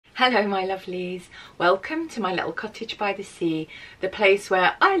Hello my lovelies, welcome to my little cottage by the sea, the place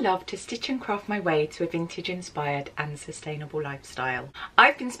where I love to stitch and craft my way to a vintage inspired and sustainable lifestyle.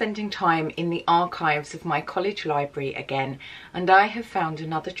 I've been spending time in the archives of my college library again, and I have found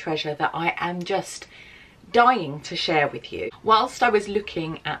another treasure that I am just dying to share with you. Whilst I was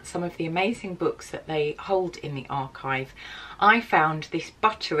looking at some of the amazing books that they hold in the archive, I found this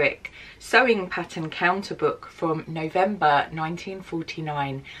Butterick sewing pattern counter book from November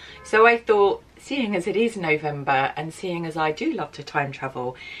 1949. So I thought, seeing as it is November and seeing as I do love to time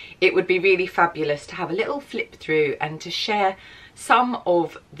travel, it would be really fabulous to have a little flip through and to share some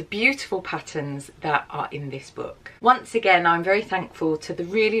of the beautiful patterns that are in this book. Once again, I'm very thankful to the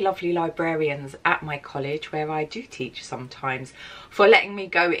really lovely librarians at my college, where I do teach sometimes, for letting me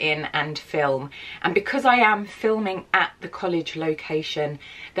go in and film. And because I am filming at the college location,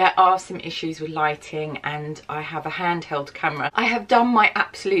 there are some issues with lighting and I have a handheld camera. I have done my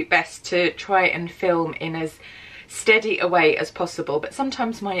absolute best to try and film in as steady a way as possible, but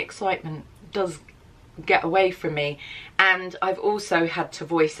sometimes my excitement does get away from me, and I've also had to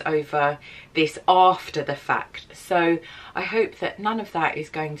voice over this after the fact, so I hope that none of that is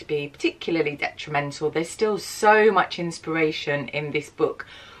going to be particularly detrimental. There's still so much inspiration in this book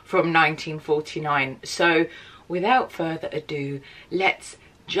from 1949, so without further ado, let's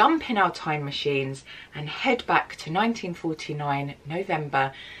jump in our time machines and head back to 1949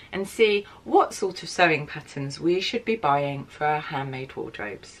 November and see what sort of sewing patterns we should be buying for our handmade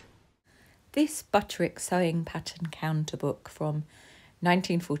wardrobes. This Butterick sewing pattern counter book from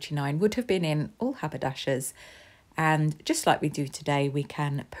 1949 would have been in all haberdashers, and just like we do today, we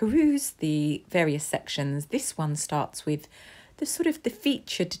can peruse the various sections. This one starts with the sort of the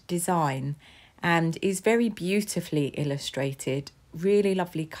featured design and is very beautifully illustrated, really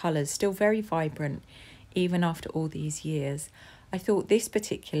lovely colours, still very vibrant even after all these years. I thought this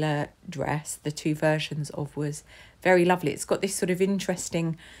particular dress, the two versions of, was very lovely. It's got this sort of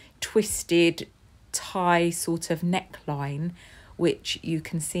interesting twisted tie sort of neckline, which you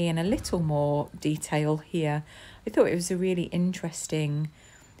can see in a little more detail here. I thought it was a really interesting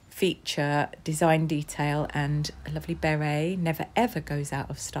feature, design detail, and a lovely beret, never ever goes out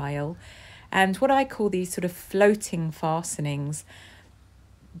of style. And what I call these sort of floating fastenings.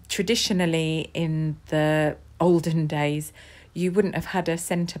 Traditionally in the olden days, you wouldn't have had a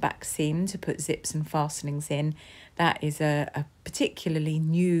centre back seam to put zips and fastenings in. That is a particularly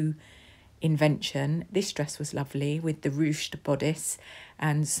new invention. This dress was lovely with the ruched bodice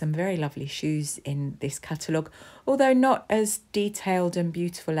and some very lovely shoes in this catalogue, although not as detailed and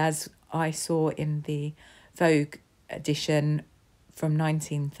beautiful as I saw in the Vogue edition from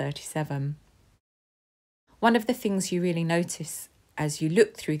 1937. One of the things you really notice as you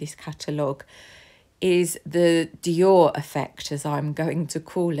look through this catalogue is the Dior effect, as I'm going to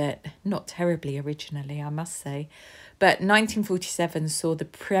call it. Not terribly originally, I must say. But 1947 saw the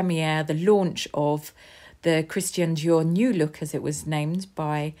premiere, the launch of the Christian Dior New Look, as it was named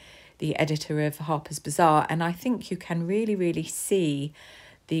by the editor of Harper's Bazaar. And I think you can really see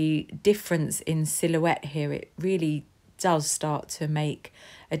the difference in silhouette here. It really does start to make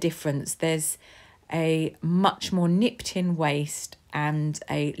a difference. There's a much more nipped in waist and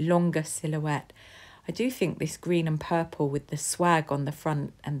a longer silhouette. I do think this green and purple with the swag on the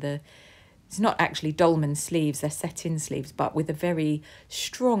front and it's not actually dolman sleeves, they're set-in sleeves, but with a very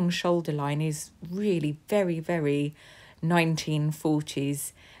strong shoulder line is really very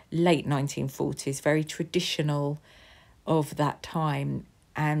 1940s, late 1940s, very traditional of that time.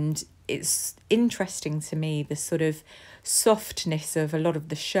 And it's interesting to me, the sort of softness of a lot of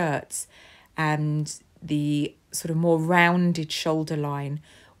the shirts and the sort of more rounded shoulder line,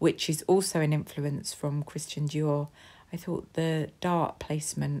 which is also an influence from Christian Dior. I thought the dart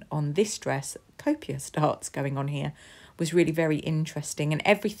placement on this dress, copious darts going on here, was really very interesting. And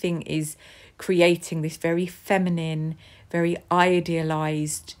everything is creating this very feminine, very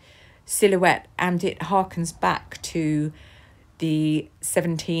idealised silhouette. And it harkens back to the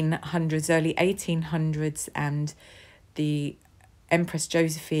 1700s, early 1800s, and the Empress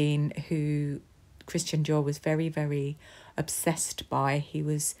Josephine, who Christian Dior was very obsessed by. He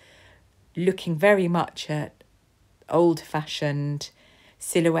was looking very much at old-fashioned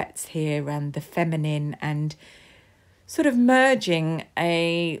silhouettes here and the feminine, and sort of merging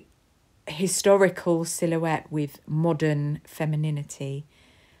a historical silhouette with modern femininity.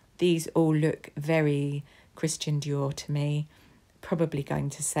 These all look very Christian Dior to me. Probably going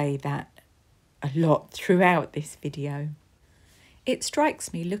to say that a lot throughout this video. It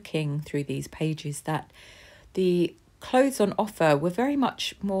strikes me looking through these pages that the clothes on offer were very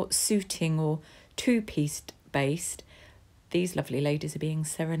much more suiting or two-piece based, these lovely ladies are being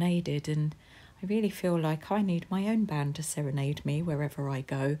serenaded, and I really feel like I need my own band to serenade me wherever I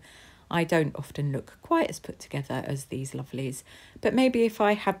go. I don't often look quite as put together as these lovelies, but maybe if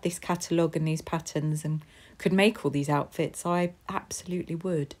I had this catalogue and these patterns and could make all these outfits, I absolutely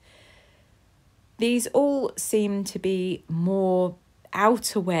would. These all seem to be more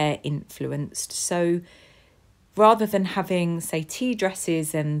outerwear influenced, so rather than having, say, tea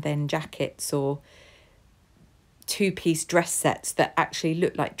dresses and then jackets or two-piece dress sets that actually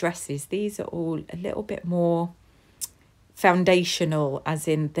look like dresses, these are all a little bit more foundational, as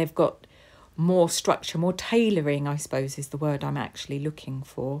in they've got more structure, more tailoring, I suppose is the word I'm actually looking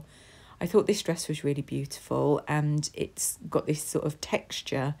for. I thought this dress was really beautiful, and it's got this sort of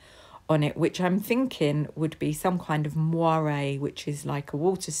texture on it, which I'm thinking would be some kind of moire, which is like a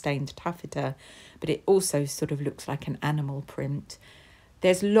water-stained taffeta, but it also sort of looks like an animal print.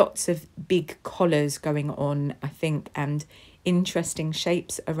 There's lots of big collars going on, I think, and interesting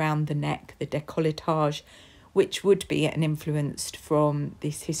shapes around the neck, the décolletage, which would be an influence from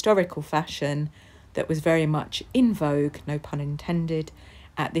this historical fashion that was very much in vogue, no pun intended,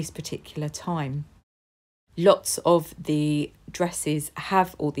 at this particular time. Lots of the dresses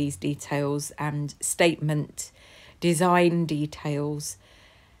have all these details and statement design details,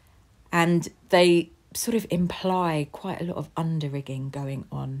 and they sort of imply quite a lot of underrigging going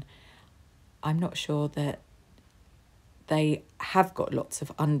on. I'm not sure that they have got lots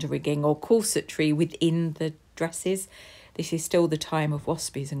of underrigging or corsetry within the dresses. This is still the time of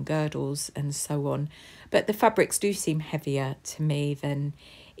waspies and girdles and so on, but the fabrics do seem heavier to me than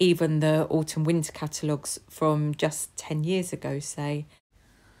even the autumn-winter catalogues from just 10 years ago, say.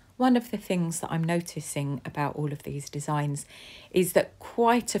 One of the things that I'm noticing about all of these designs is that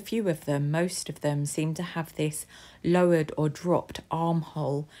quite a few of them, most of them, seem to have this lowered or dropped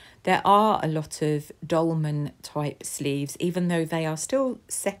armhole. There are a lot of dolman type sleeves, even though they are still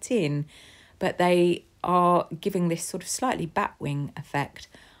set in, but they are giving this sort of slightly batwing effect.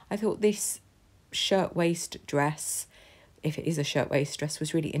 I thought this shirtwaist dress, if it is a shirtwaist dress,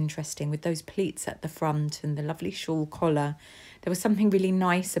 was really interesting with those pleats at the front and the lovely shawl collar. There was something really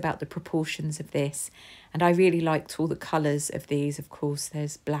nice about the proportions of this, and I really liked all the colours of these. Of course,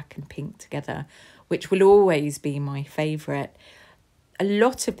 there's black and pink together, which will always be my favourite. A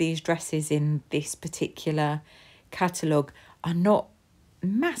lot of these dresses in this particular catalogue are not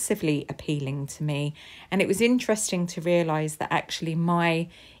massively appealing to me, and it was interesting to realise that actually my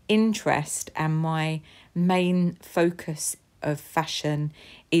interest and my main focus of fashion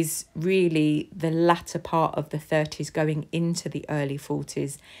is really the latter part of the 30s going into the early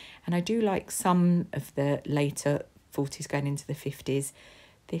 40s, and I do like some of the later 40s going into the 50s.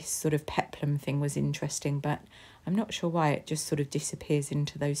 This sort of peplum thing was interesting, but I'm not sure why it just sort of disappears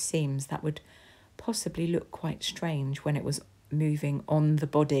into those seams. That would possibly look quite strange when it was moving on the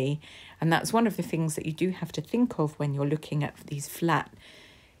body, and that's one of the things that you do have to think of when you're looking at these flat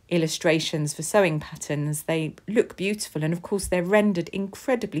illustrations for sewing patterns. They look beautiful, and of course they're rendered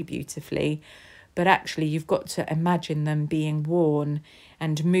incredibly beautifully, but actually you've got to imagine them being worn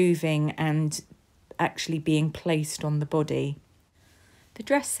and moving and actually being placed on the body. The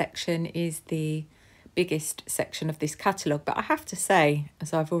dress section is the biggest section of this catalogue, but I have to say,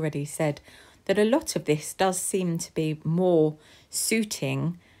 as I've already said, that a lot of this does seem to be more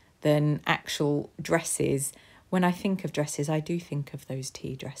suiting than actual dresses. When I think of dresses, I do think of those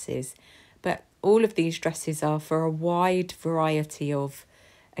tea dresses, but all of these dresses are for a wide variety of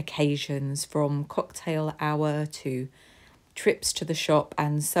occasions, from cocktail hour to trips to the shop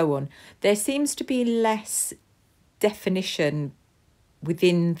and so on. There seems to be less definition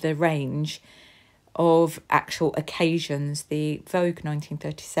within the range of actual occasions. The Vogue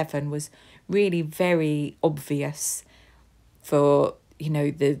 1937 was really very obvious for, you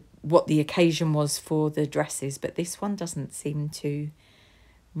know, what the occasion was for the dresses, but this one doesn't seem to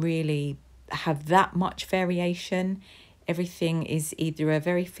really have that much variation. Everything is either a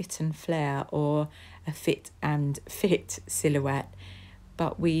very fit and flare or a fit and fit silhouette,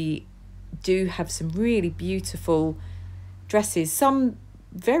 but we do have some really beautiful dresses, some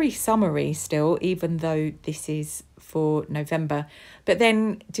very summery still, even though this is for November, but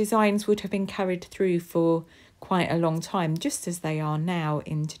then designs would have been carried through for quite a long time, just as they are now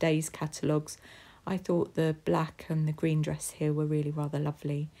in today's catalogues. I thought the black and the green dress here were really rather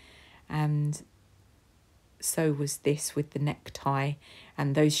lovely, and so was this with the necktie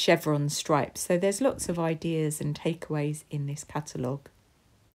and those chevron stripes. So there's lots of ideas and takeaways in this catalogue.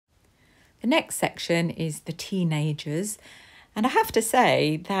 The next section is the teenagers, and I have to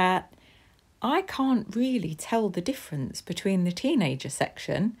say that I can't really tell the difference between the teenager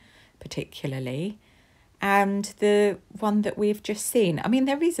section, particularly, and the one that we've just seen. I mean,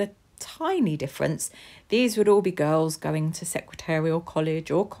 there is a tiny difference. These would all be girls going to secretarial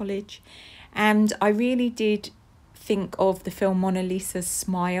college or college. And I really did think of the film Mona Lisa's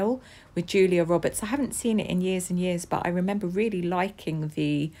Smile with Julia Roberts. I haven't seen it in years and years, but I remember really liking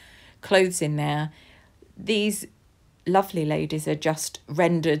the clothes in there. These lovely ladies are just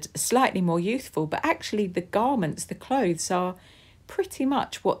rendered slightly more youthful, but actually the garments, the clothes are pretty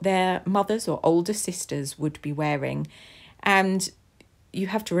much what their mothers or older sisters would be wearing. And you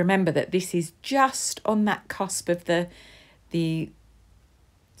have to remember that this is just on that cusp of the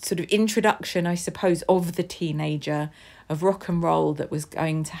sort of introduction, I suppose, of the teenager, of rock and roll that was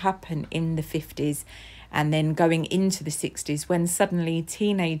going to happen in the 50s and then going into the 60s, when suddenly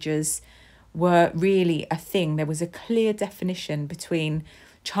teenagers were really a thing. There was a clear definition between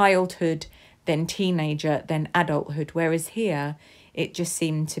childhood, then teenager, then adulthood, whereas here it just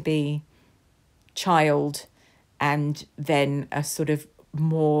seemed to be child and then a sort of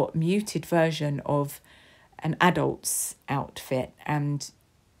more muted version of an adult's outfit, and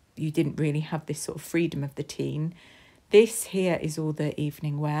you didn't really have this sort of freedom of the teen. This here is all the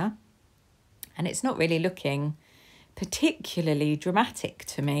evening wear, and it's not really looking particularly dramatic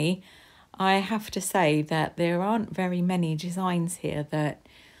to me. I have to say that there aren't very many designs here that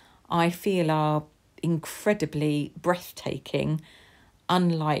I feel are incredibly breathtaking,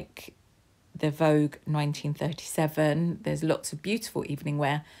 unlike the Vogue 1937. There's lots of beautiful evening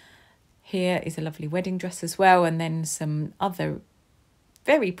wear. Here is a lovely wedding dress as well, and then some other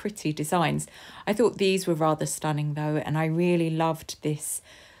very pretty designs. I thought these were rather stunning though, and I really loved this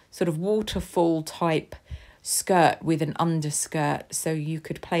sort of waterfall type skirt with an underskirt, so you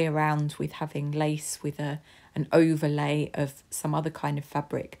could play around with having lace with an overlay of some other kind of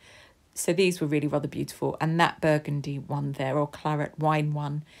fabric. So these were really rather beautiful. And that burgundy one there, or claret wine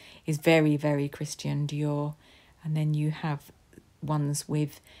one, is very, very Christian Dior. And then you have ones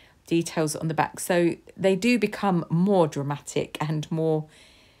with details on the back. So they do become more dramatic and more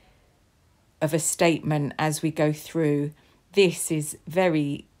of a statement as we go through. This is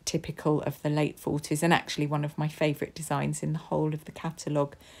very typical of the late 40s, and actually one of my favourite designs in the whole of the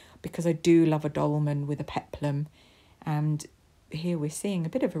catalogue, because I do love a dolman with a peplum. And here we're seeing a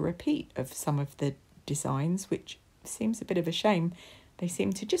bit of a repeat of some of the designs, which seems a bit of a shame. They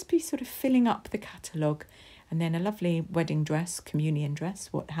seem to just be sort of filling up the catalogue. And then a lovely wedding dress, communion dress,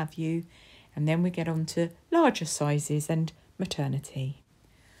 what have you. And then we get on to larger sizes and maternity.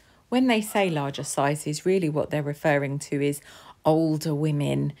 When they say larger sizes, really what they're referring to is older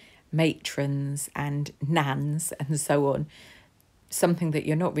women, matrons and nans and so on. Something that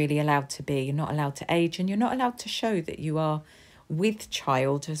you're not really allowed to be. You're not allowed to age, and you're not allowed to show that you are with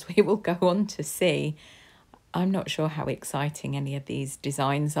child, as we will go on to see. I'm not sure how exciting any of these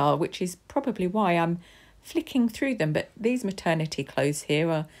designs are, which is probably why I'm flicking through them. But these maternity clothes here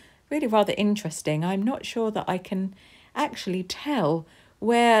are really rather interesting. I'm not sure that I can actually tell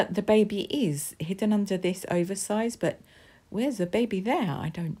where the baby is hidden under this oversize, but where's the baby there? I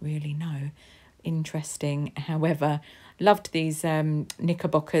don't really know. Interesting. However, loved these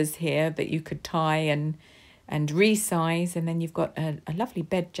knickerbockers here that you could tie and resize. And then you've got a lovely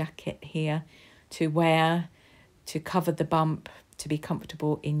bed jacket here to wear to cover the bump, to be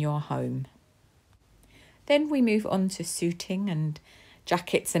comfortable in your home. Then we move on to suiting and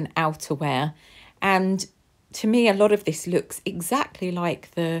jackets and outerwear. And to me, a lot of this looks exactly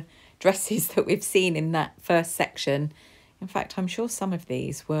like the dresses that we've seen in that first section. In fact, I'm sure some of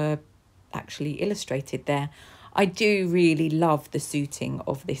these were actually illustrated there. I do really love the suiting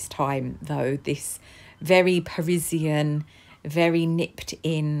of this time, though. This very Parisian, very nipped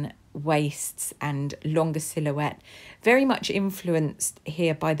in waists and longer silhouette, very much influenced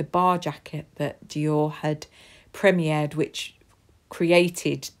here by the bar jacket that Dior had premiered, which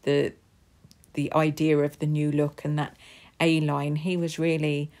created the idea of the new look and that A-line. He was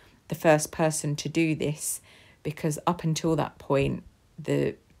really the first person to do this, because up until that point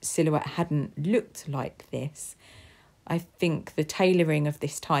the silhouette hadn't looked like this. I think the tailoring of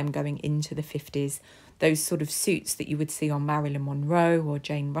this time going into the 50s, those sort of suits that you would see on Marilyn Monroe or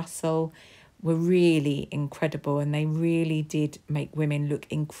Jane Russell, were really incredible, and they really did make women look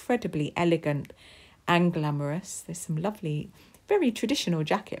incredibly elegant and glamorous. There's some lovely, very traditional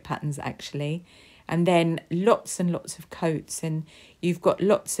jacket patterns actually, and then lots and lots of coats, and you've got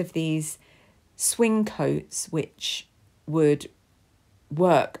lots of these swing coats which would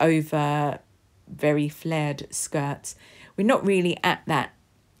work over very flared skirts. We're not really at that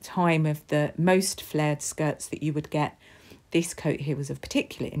time of the most flared skirts that you would get. This coat here was of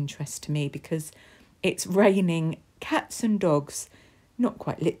particular interest to me because it's raining cats and dogs, not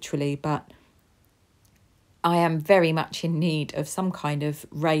quite literally, but I am very much in need of some kind of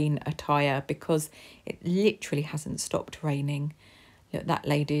rain attire because it literally hasn't stopped raining. Look, that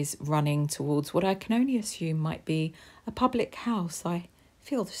lady's running towards what I can only assume might be a public house. I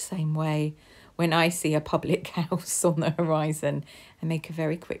feel the same way when I see a public house on the horizon and make a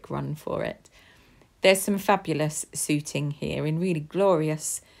very quick run for it. There's some fabulous suiting here in really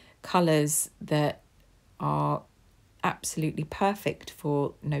glorious colours that are absolutely perfect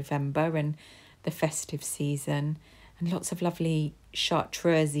for November and the festive season, and lots of lovely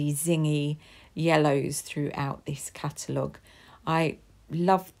chartreusey, zingy yellows throughout this catalogue. I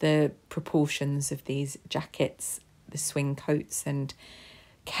love the proportions of these jackets, the swing coats and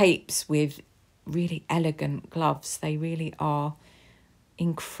capes with really elegant gloves. They really are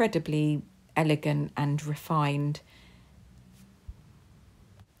incredibly elegant and refined.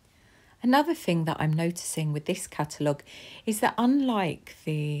 Another thing that I'm noticing with this catalogue is that unlike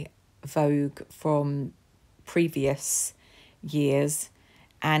the Vogue from previous years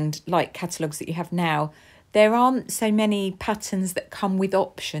and like catalogues that you have now, there aren't so many patterns that come with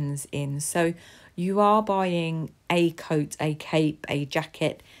options in. So you are buying a coat, a cape, a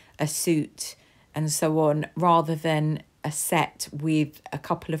jacket, a suit and so on, rather than a set with a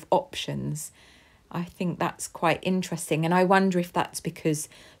couple of options. I think that's quite interesting. And I wonder if that's because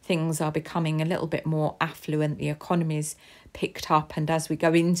things are becoming a little bit more affluent, the economy's picked up, and as we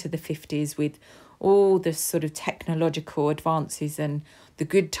go into the 50s with all the sort of technological advances and the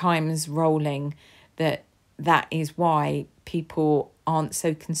good times rolling, that is why people aren't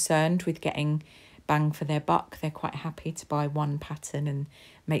so concerned with getting bang for their buck. They're quite happy to buy one pattern and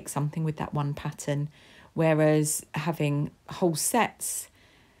make something with that one pattern, whereas having whole sets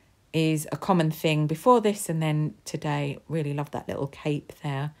is a common thing before this, and then today. Really love that little cape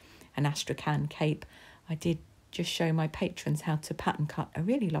there, an Astrakhan cape. I did just show my patrons how to pattern cut a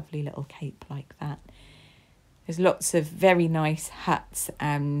really lovely little cape like that. There's lots of very nice hats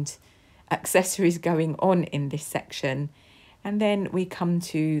and accessories going on in this section, and then we come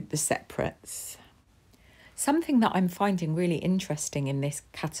to the separates. Something that I'm finding really interesting in this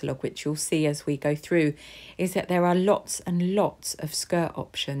catalogue, which you'll see as we go through, is that there are lots and lots of skirt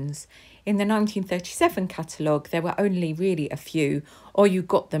options. In the 1937 catalogue, there were only really a few, or you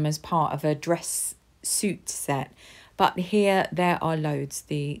got them as part of a dress suit set. But here there are loads.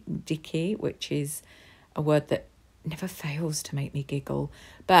 The dicky, which is a word that never fails to make me giggle,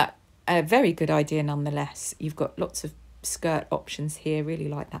 but a very good idea nonetheless. You've got lots of skirt options here, really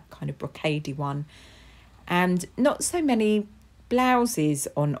like that kind of brocadey one. And not so many blouses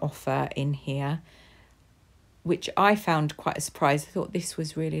on offer in here, which I found quite a surprise. I thought this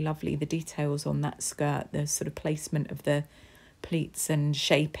was really lovely. The details on that skirt, the sort of placement of the pleats and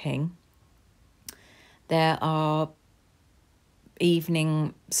shaping. There are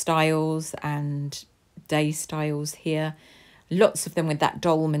evening styles and day styles here. Lots of them with that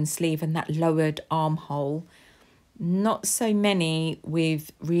dolman sleeve and that lowered armhole. Not so many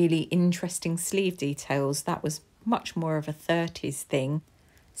with really interesting sleeve details. That was much more of a 30s thing.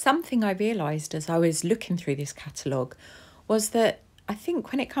 Something I realised as I was looking through this catalogue was that I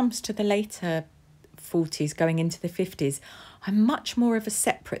think when it comes to the later 40s going into the 50s, I'm much more of a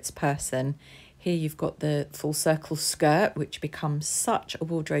separates person. Here you've got the full circle skirt, which becomes such a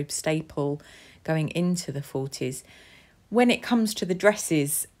wardrobe staple going into the 40s. When it comes to the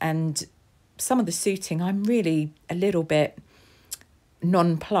dresses and some of the suiting, I'm really a little bit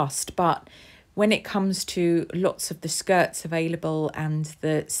nonplussed, but when it comes to lots of the skirts available and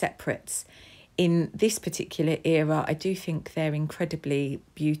the separates in this particular era, I do think they're incredibly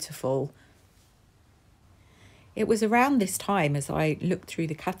beautiful. It was around this time, as I looked through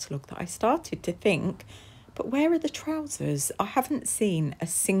the catalogue, that I started to think, but where are the trousers? I haven't seen a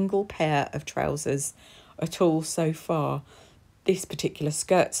single pair of trousers at all so far. This particular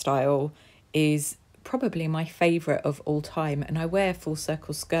skirt style is probably my favourite of all time, and I wear full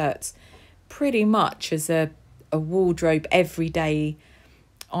circle skirts pretty much as a wardrobe everyday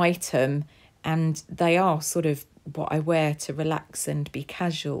item, and they are sort of what I wear to relax and be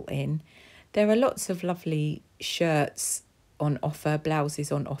casual in. There are lots of lovely shirts on offer,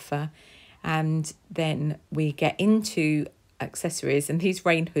 blouses on offer, and then we get into accessories, and these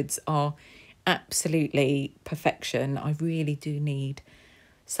rain hoods are absolutely perfection. I really do need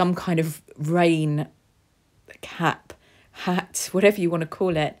some kind of rain cap, hat, whatever you want to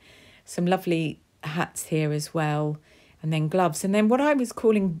call it. Some lovely hats here as well, and then gloves, and then what I was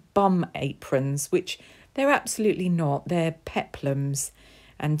calling bum aprons, which they're absolutely not. They're peplums,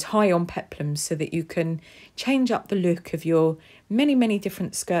 and tie-on peplums, so that you can change up the look of your many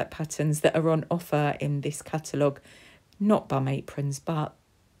different skirt patterns that are on offer in this catalogue. Not bum aprons, but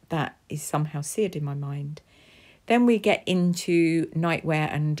that is somehow seared in my mind. Then we get into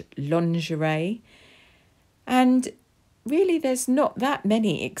nightwear and lingerie. And really, there's not that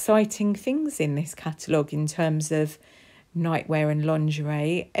many exciting things in this catalogue in terms of nightwear and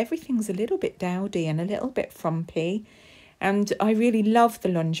lingerie. Everything's a little bit dowdy and a little bit frumpy. And I really love the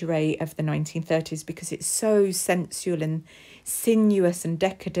lingerie of the 1930s because it's so sensual and sinuous and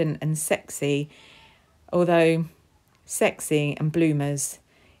decadent and sexy. Although sexy and bloomers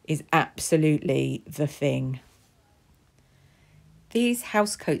is absolutely the thing. These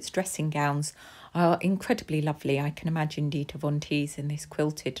housecoats dressing gowns are incredibly lovely. I can imagine Dita Von Teese in this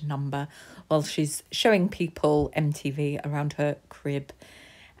quilted number while she's showing people MTV around her crib.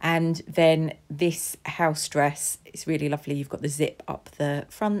 And then this house dress is really lovely. You've got the zip up the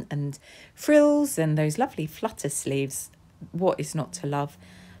front and frills and those lovely flutter sleeves. What is not to love?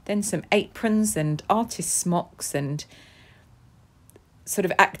 Then some aprons and artist smocks and sort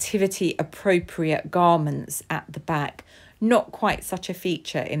of activity appropriate garments at the back. Not quite such a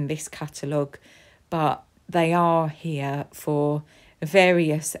feature in this catalogue, but they are here for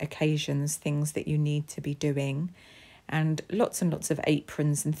various occasions, things that you need to be doing. And lots of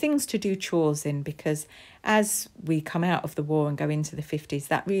aprons and things to do chores in, because as we come out of the war and go into the 50s,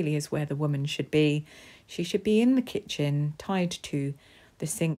 that really is where the woman should be. She should be in the kitchen, tied to the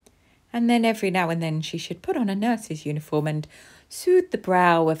sink. And then every now and then she should put on a nurse's uniform and soothe the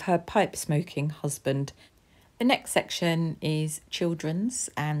brow of her pipe-smoking husband. The next section is children's,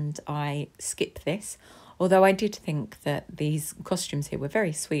 and I skip this, although I did think that these costumes here were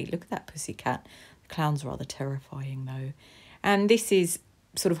very sweet. Look at that pussycat. The clown's rather terrifying though. And this is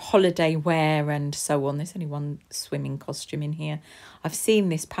sort of holiday wear and so on. There's only one swimming costume in here. I've seen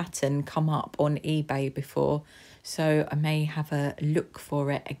this pattern come up on eBay before, so I may have a look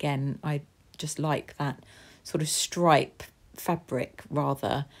for it again. I just like that sort of stripe fabric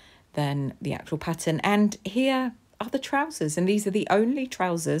rather than the actual pattern. And here are the trousers, and these are the only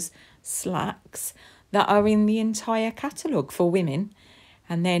trousers, slacks, that are in the entire catalogue for women.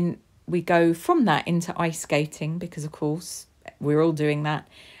 And then we go from that into ice skating, because of course we're all doing that.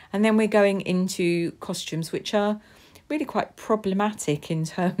 And then we're going into costumes which are really quite problematic in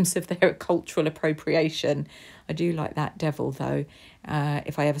terms of their cultural appropriation. I do like that devil though.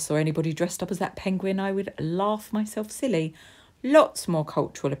 If I ever saw anybody dressed up as that penguin, I would laugh myself silly. Lots more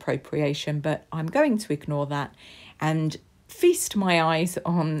cultural appropriation, but I'm going to ignore that and feast my eyes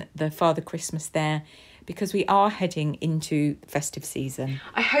on the Father Christmas there, because we are heading into festive season.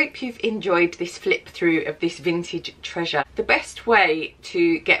 I hope you've enjoyed this flip through of this vintage treasure. The best way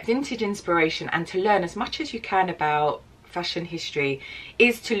to get vintage inspiration and to learn as much as you can about fashion history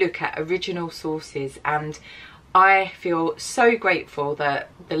is to look at original sources, and I feel so grateful that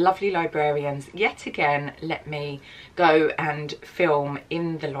the lovely librarians yet again let me go and film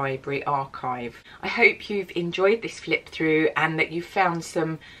in the library archive. I hope you've enjoyed this flip through and that you found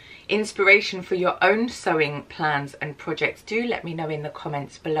some inspiration for your own sewing plans and projects. Do let me know in the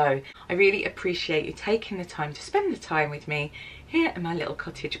comments below. I really appreciate you taking the time to spend the time with me here in my little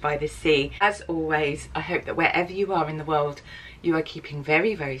cottage by the sea. As always, I hope that wherever you are in the world, you are keeping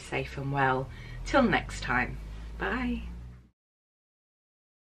very, very safe and well. Till next time. Bye.